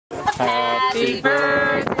Happy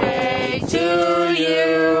birthday to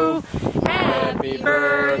you. Happy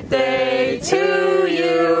birthday to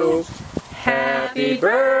you. Happy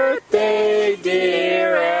birthday,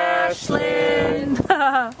 dear Ashlyn.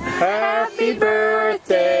 Happy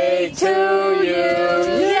birthday to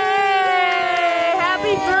you. Yay!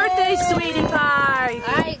 Happy birthday, sweetie pie.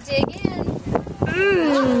 All right, dig in.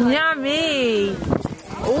 Mmm, yummy.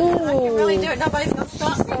 Ooh. I can really do it. Nobody's going to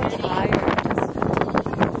stop me.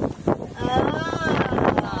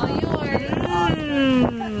 All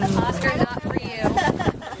yours. Oscar, not for you.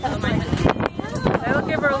 Oh, my goodness. That'll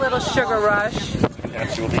give her a little sugar rush. Yeah,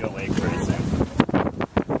 she will be awake pretty soon.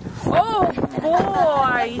 Oh,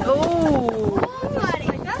 boy. Ooh.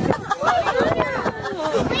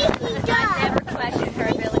 I've never questioned her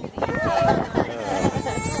ability.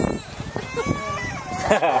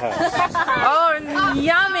 Oh,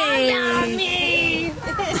 yummy.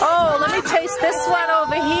 Oh, let me taste this one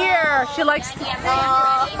over here. She likes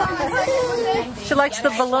the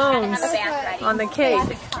balloons on the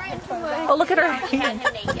cake. Oh, look at her hand.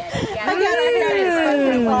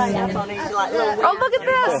 Oh, look at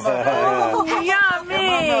this. Oh,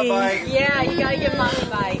 yummy. Yeah, you gotta give Mom a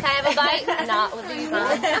bite. Can I have a bite? Not with these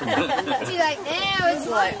on. She's like, It's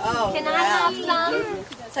like, oh, can I have some?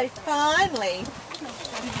 So finally.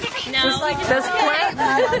 No.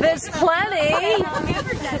 There's plenty.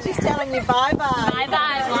 She's telling you bye-bye.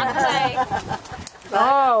 Bye-bye, walk away.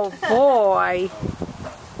 Oh, boy.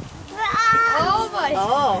 Oh, boy.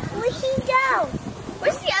 Oh. Where'd he go?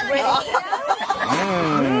 Where's the other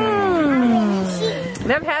one?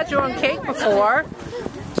 Never had your own cake before.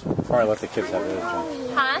 Probably let the kids have theirs.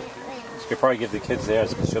 Huh? She could probably give the kids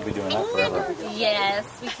theirs because she'll be doing that forever. Yes,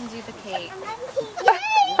 we can do the cake.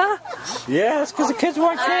 Yes, because the kids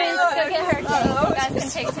want All right, cake. let's go get her cake. You guys can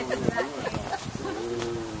take pictures of that cake.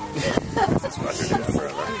 That's what they're doing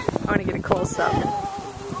forever. I want to get a close up.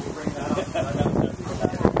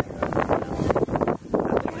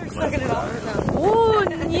 Ooh,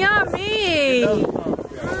 yummy.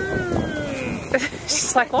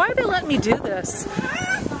 She's like, why are they letting me do this?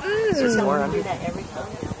 She's going to do that every time.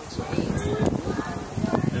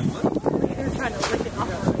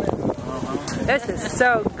 This is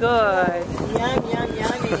so good. Yum, yum,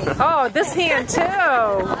 yummy. Oh, this hand too.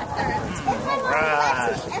 Right.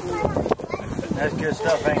 That's good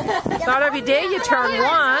stuff, ain't it? It's not every day you turn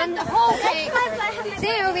one. The whole cake.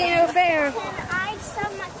 There will be no fair.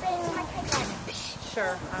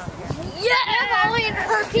 Sure. Yeah, only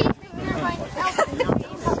her piece.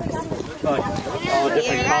 All the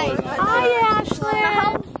different colors. Hi,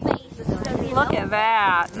 Ashlyn. Look at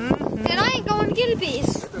that. And I ain't going to get a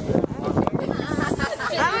piece.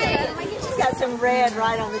 She's got some red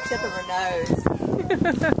right on the tip of her nose.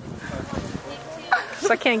 So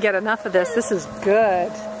I can't get enough of this. This is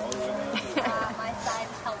good. I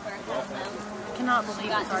cannot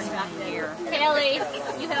believe it's already back here. Haley,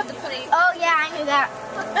 you have the plate. Oh, yeah, I knew that.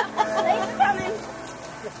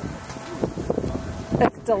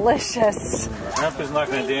 It's delicious. Grandpa's not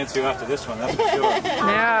going to dance you after this one, that's for sure.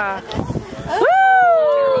 Yeah.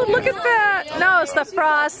 Woo! Look at that. No, it's the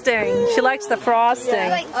frosting. She likes the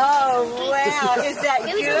frosting. Oh, wow. Is that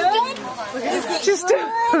good? Is it Just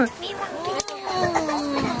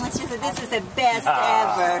She said, this is the best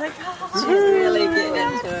ever. She's really getting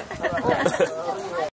into it.